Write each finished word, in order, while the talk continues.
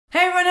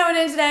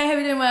everyone doing today? Hope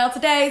you're doing well.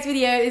 Today's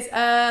video is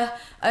a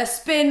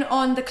spin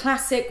on the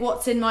classic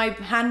what's in my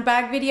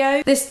handbag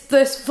video. This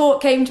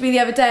thought came to me the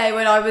other day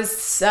when I was,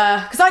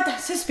 because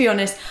just to be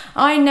honest,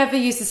 I never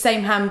use the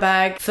same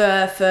handbag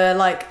for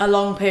like a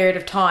long period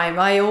of time.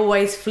 I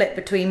always flip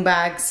between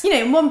bags. You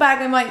know, in one bag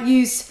I might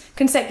use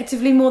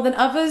consecutively more than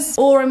others,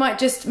 or I might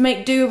just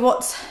make do with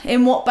what's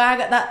in what bag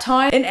at that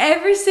time. In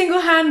every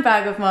single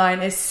handbag of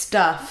mine is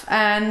stuff,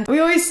 and we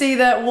always see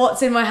that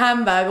what's in my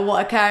handbag or what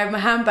I carry in my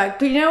handbag,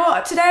 but you know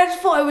what, today I just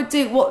thought I would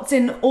do what's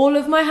in all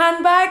of my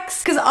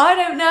handbags, because I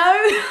don't know.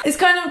 It's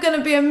kind of going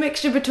to be a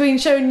mixture between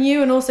showing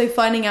you and also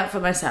finding out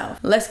for myself.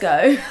 Let's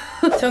go.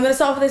 So I'm going to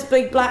start with this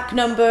big black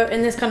number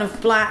in this kind of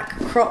black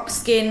croc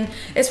skin.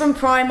 It's from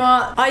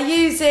Primark. I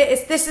use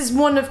it, this is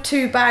one of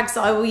two bags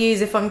that I will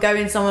use if I'm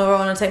going somewhere where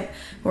I want to take,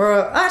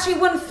 actually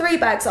one of three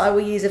bags that I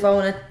will use if I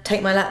want to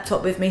take my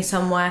laptop with me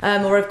somewhere,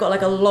 or I've got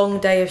like a long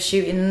day of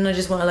shooting and I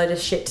just want a load of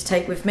shit to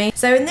take with me.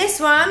 So in this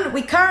one,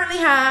 we currently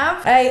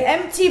have a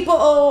empty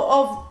bottle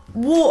of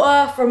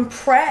water from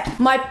Pret,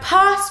 my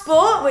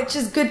passport, which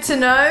is good to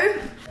know.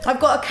 I've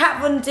got a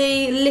Kat Von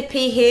D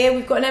lippy here.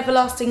 We've got an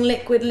Everlasting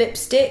liquid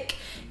lipstick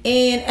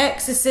in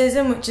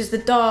Exorcism, which is the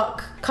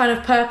dark kind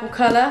of purple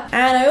colour.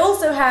 And I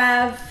also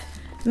have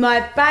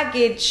my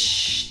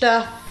baggage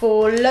stuff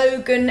for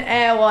Logan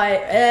Airways.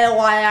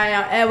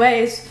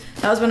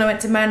 That was when I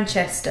went to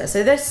Manchester.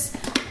 So this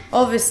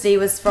obviously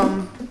was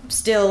from,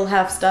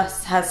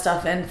 has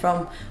stuff in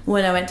from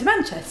when I went to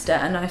Manchester,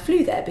 and I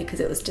flew there because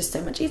it was just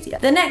so much easier.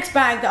 The next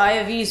bag that I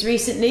have used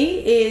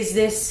recently is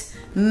this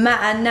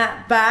Matte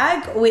Nap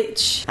bag,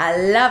 which I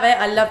love it.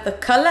 I love the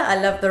colour, I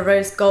love the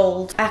rose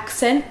gold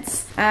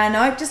accents, and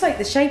I just like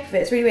the shape of it.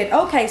 It's really weird.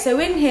 Okay, so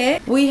in here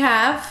we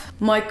have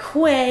my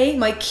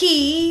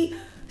key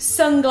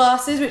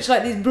sunglasses, which are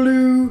like these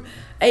blue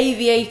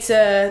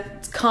aviator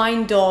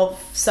kind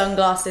of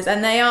sunglasses,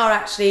 and they are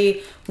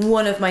actually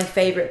one of my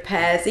favourite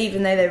pairs,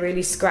 even though they're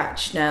really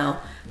scratched now.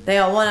 They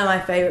are one of my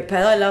favourite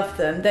pairs. I love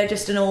them. They're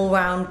just an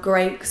all-round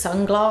great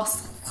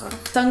sunglass.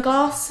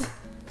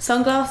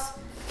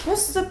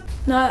 What's the,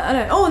 no, I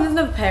don't, oh, and there's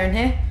another pair in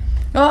here.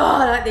 Oh,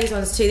 I like these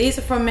ones too. These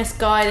are from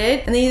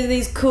Misguided, and these are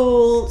these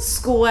cool,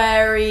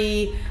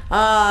 squarey,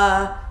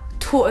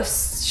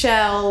 tortoise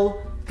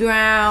shell,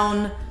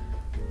 brown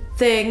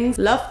things.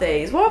 Love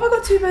these. Why have I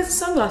got two pairs of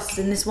sunglasses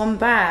in this one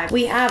bag?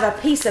 We have a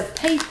piece of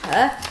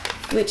paper,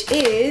 which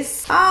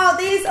is,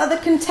 these are the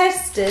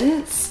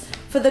contestants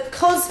for the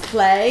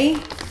cosplay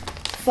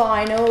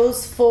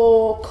finals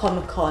for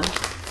Comic-Con.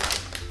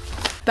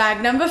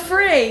 Bag number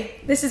 3.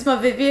 This is my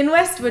Vivienne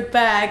Westwood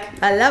bag.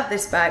 I love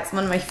this bag, it's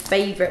one of my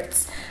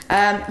favourites.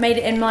 Made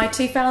it in my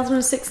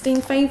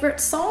 2016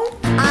 favourite song.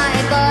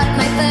 I bought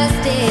my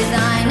first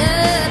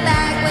designer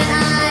bag when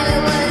I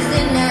was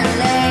in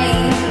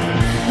LA.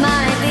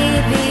 My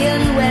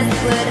Vivienne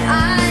Westwood, I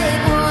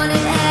worn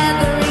it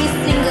every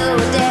single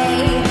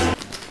day.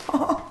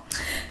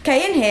 Okay,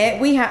 in here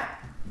we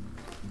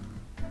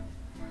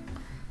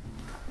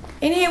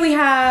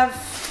have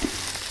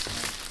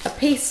a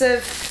piece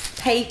of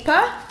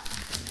paper.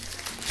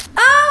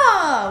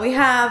 We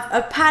have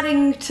a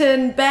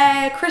Paddington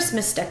Bear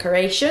Christmas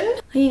decoration.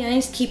 You know,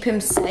 just keep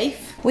him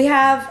safe. We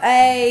have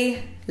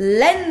a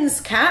lens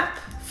cap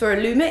for a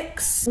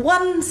Lumix.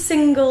 One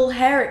single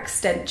hair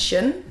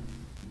extension,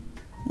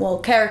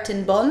 well,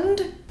 keratin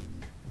bond.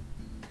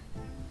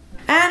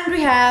 And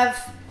we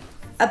have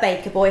a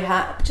Baker Boy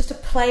hat, just a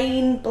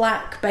plain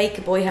black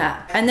Baker Boy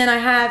hat. And then I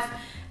have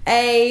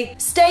a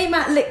Stay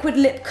Matte liquid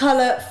lip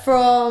colour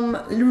from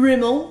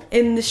Rimmel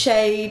in the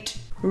shade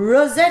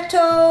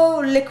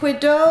Rosetto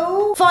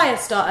Liquido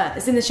Firestarter.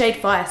 It's in the shade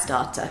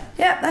Firestarter.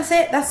 Yep, that's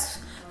it. That's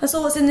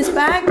all that's in this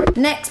bag.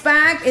 Next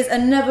bag is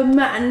another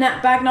Matte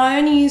Nap bag. Now I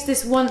only used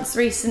this once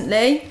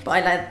recently,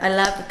 but I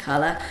love the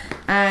colour.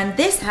 And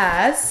this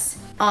has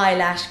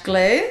eyelash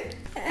glue,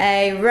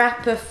 a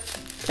wrapper,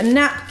 a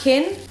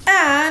napkin,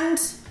 and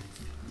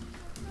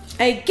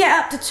a get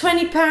up to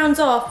 £20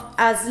 off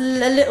as a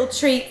little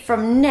treat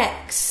from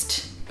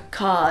Next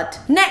card.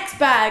 Next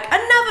bag,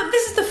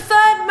 this is the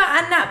third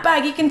Matte Nap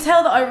bag. You can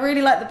tell that I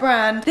really like the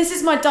brand. This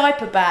is my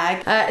diaper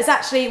bag.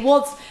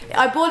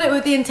 I bought it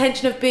with the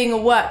intention of being a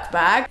work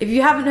bag. If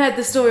you haven't heard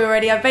the story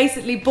already, I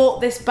basically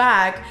bought this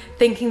bag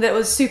thinking that it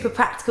was super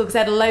practical because it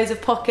had loads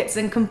of pockets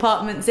and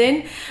compartments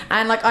in,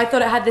 and like I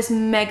thought it had this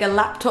mega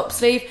laptop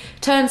sleeve.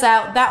 Turns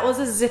out that was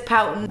a zip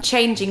out and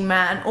changing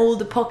mat, and all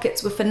the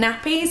pockets were for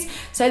nappies.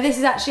 So this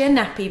is actually a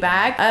nappy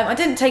bag. I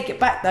didn't take it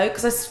back though,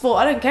 because I thought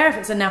I don't care if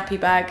it's a nappy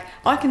bag,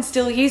 I can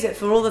still use it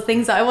for all the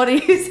things that I want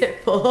to use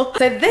it for.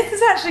 So this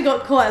has actually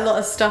got quite a lot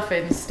of stuff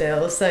in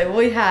still. So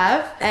we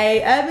have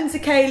a Urban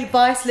Decay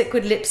Vice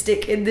liquid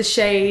lipstick in the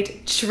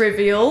shade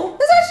Trivial.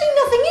 There's actually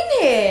nothing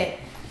in here.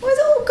 Where's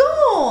it all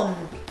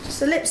gone?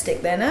 Just a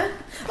lipstick then, huh?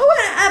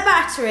 Oh, and a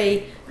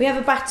battery. We have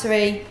a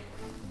battery.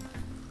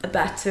 A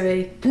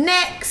battery.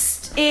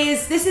 Next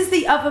this is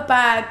the other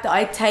bag that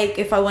I take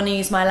if I want to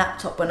use my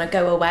laptop when I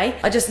go away.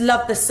 I just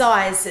love the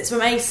size. It's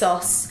from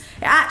ASOS.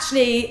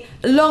 Actually,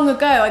 long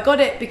ago, I got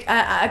it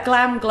at a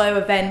Glam Glow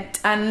event,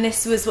 and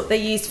this was what they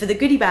used for the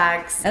goodie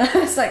bags. And I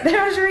was like,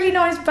 they're really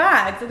nice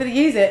bags, I'm gonna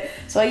use it.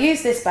 So I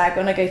use this bag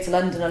when I go to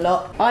London a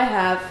lot. I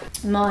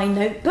have my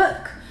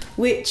notebook,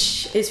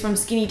 which is from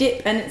Skinny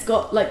Dip, and it's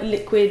got like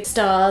liquid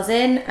stars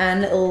in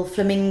and little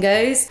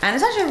flamingos. And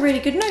it's actually a really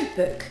good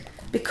notebook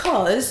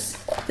because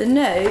the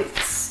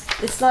notes,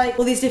 it's like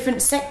all these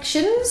different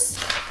sections.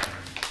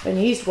 I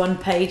only used one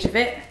page of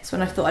it. It's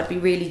when I thought I'd be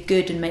really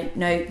good and make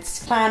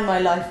notes. Plan my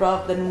life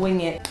rather than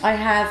wing it. I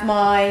have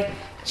my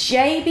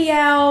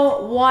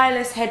JBL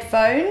wireless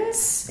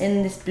headphones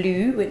in this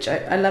blue, which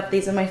I love.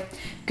 These are my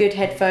good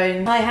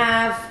headphones. I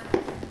have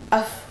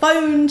a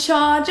phone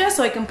charger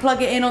so I can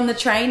plug it in on the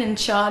train and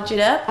charge it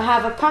up. I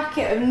have a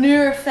packet of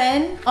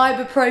Nurofen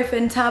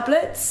ibuprofen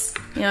tablets.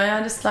 You know,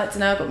 I just like to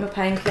know I've got my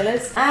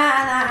painkillers. And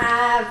I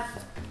have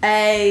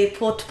a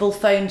portable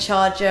phone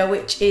charger,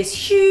 which is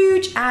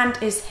huge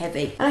and is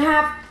heavy. And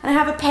I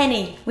have a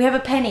penny. We have a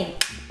penny.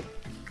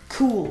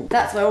 Cool.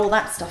 That's where all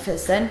that stuff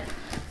is then.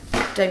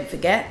 Don't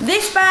forget.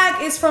 This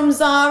bag is from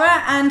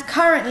Zara, and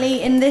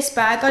currently in this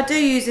bag, I do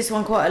use this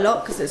one quite a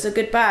lot because it's a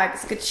good bag,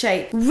 it's a good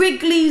shape.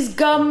 Wrigley's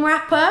gum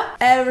wrapper,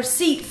 a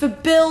receipt for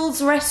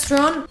Bill's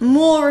restaurant,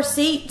 more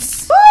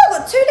receipts. Oh, I've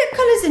got 2 lip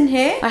colours in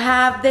here. I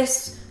have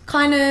this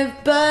kind of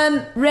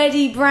burnt,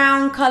 reddy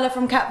brown colour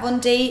from Kat Von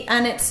D,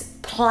 and it's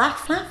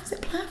Plaf, is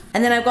it Plaf?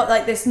 And then I've got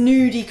like this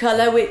nudie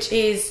colour, which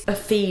is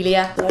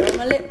Ophelia. So all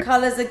my lip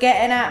colours are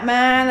getting at,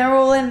 man. They're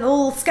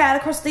all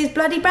scattered across these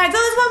bloody bags. Oh,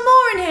 there's one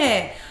more in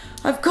here.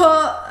 I've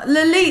got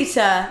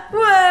Lolita.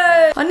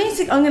 Whoa! I'm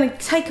gonna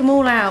take them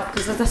all out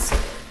because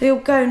they're all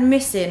going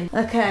missing.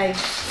 Okay.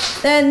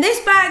 Then this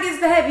bag is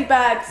the heavy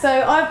bag.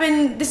 So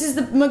this is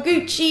my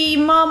Gucci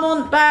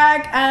Marmont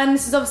bag, and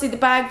this is obviously the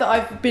bag that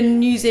I've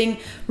been using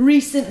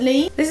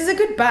recently. This is a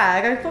good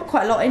bag. I've got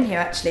quite a lot in here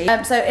actually.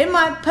 So in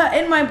my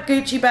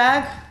Gucci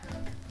bag,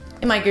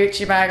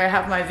 I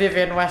have my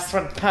Vivienne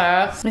Westwood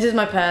purse. This is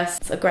my purse.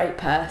 It's a great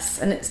purse,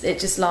 and it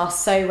just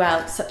lasts so well.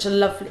 It's such a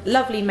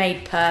lovely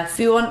made purse. If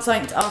you want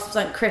something to ask for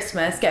something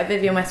Christmas, get a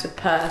Vivienne Westwood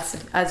purse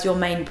as your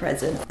main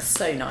present. It's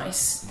so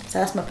nice. So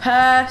that's my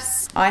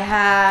purse. I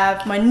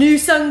have my new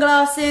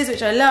sunglasses,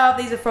 which I love.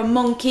 These are from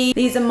Monkey.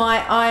 These are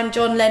my I Am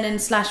John Lennon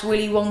 /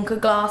 Willy Wonka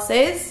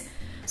glasses.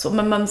 That's what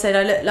my mum said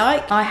I look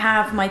like. I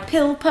have my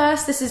pill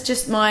purse. This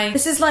is like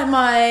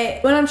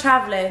when I'm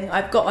traveling,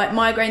 I've got like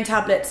migraine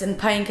tablets and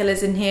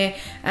painkillers in here,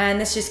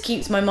 and this just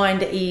keeps my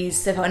mind at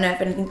ease. So if I know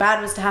if anything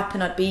bad was to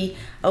happen, I'd be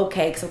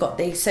okay because I've got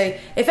these. So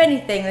if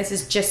anything, this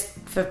is just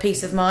for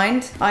peace of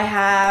mind. I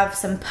have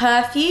some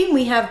perfume.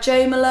 We have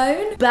Jo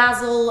Malone,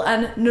 Basil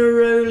and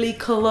Neroli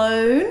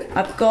cologne.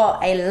 I've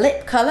got a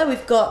lip colour.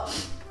 We've got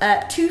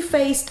Too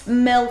Faced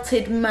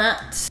Melted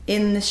Matte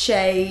in the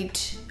shade.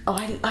 Oh,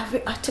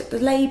 I took the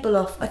label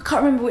off. I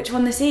can't remember which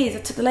one this is. I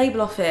took the label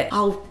off it.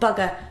 Oh,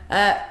 bugger.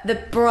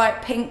 The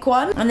bright pink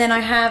one. And then I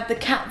have the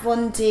Kat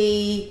Von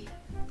D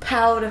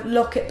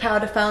Locket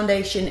Powder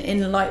Foundation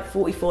in Light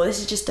 44.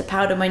 This is just to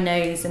powder my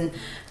nose and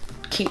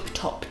keep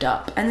topped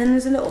up. And then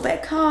there's a little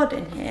bit of card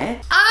in here.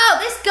 Oh,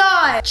 this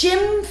guy!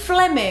 Jim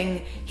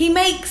Fleming. He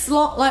makes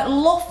loft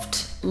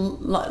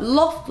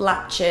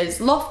latches,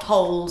 loft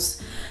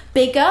holes,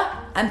 bigger,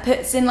 and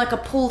puts in like a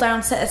pull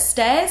down set of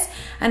stairs.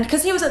 And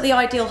because he was at the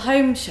Ideal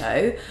Home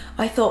show,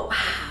 I thought,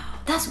 wow,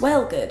 that's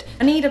well good.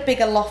 I need a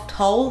bigger loft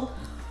hole.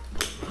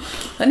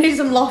 I need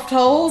some loft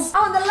holes.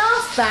 Oh, and the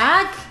last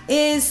bag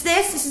is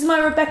this. This is my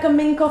Rebecca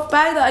Minkoff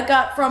bag that I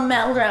got from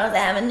Melrose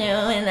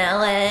Avenue in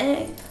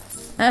LA.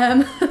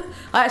 I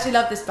actually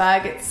love this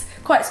bag. It's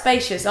quite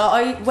spacious.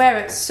 I wear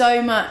it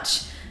so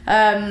much. These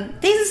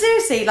are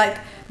seriously like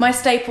my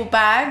staple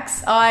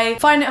bags. I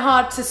find it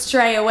hard to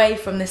stray away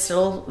from this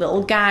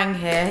little gang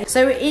here.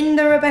 So in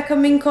the Rebecca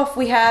Minkoff,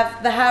 we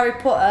have the Harry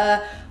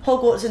Potter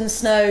Hogwarts in the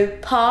Snow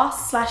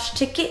pass /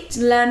 ticket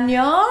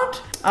lanyard.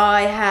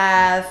 I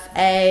have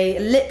a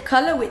lip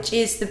colour, which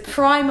is the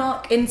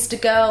Primark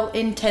Instagirl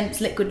Intense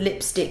Liquid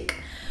Lipstick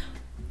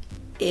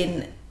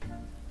in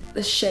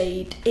the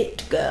shade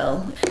It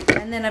Girl.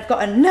 And then I've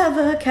got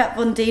another Kat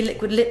Von D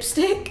liquid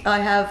lipstick. I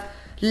have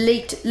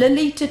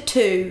Lolita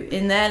 2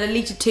 in there.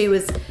 Lolita 2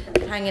 was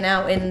hanging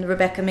out in the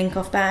Rebecca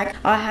Minkoff bag.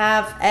 I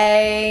have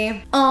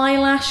a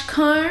eyelash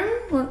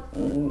comb,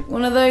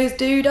 one of those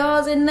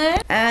doodahs in there.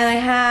 And I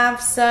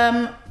have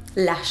some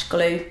lash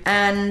glue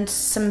and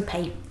some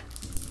paper.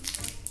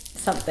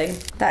 Something.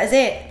 That is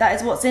it. That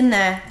is what's in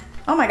there.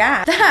 Oh my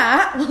god.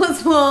 That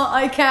was what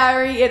I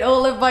carry in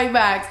all of my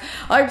bags.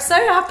 I'm so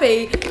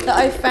happy that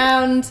I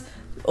found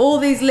all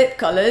these lip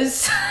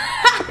colours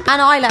and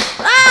eyelash.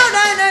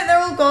 Oh no, they're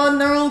all gone,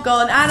 they're all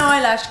gone. And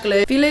eyelash glue.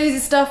 If you lose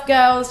your stuff,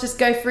 girls, just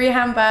go through your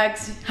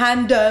handbags.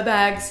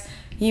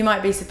 You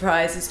might be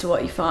surprised as to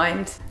what you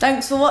find.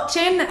 Thanks for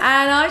watching, and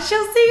I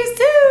shall see you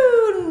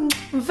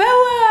soon.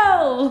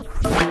 Farewell.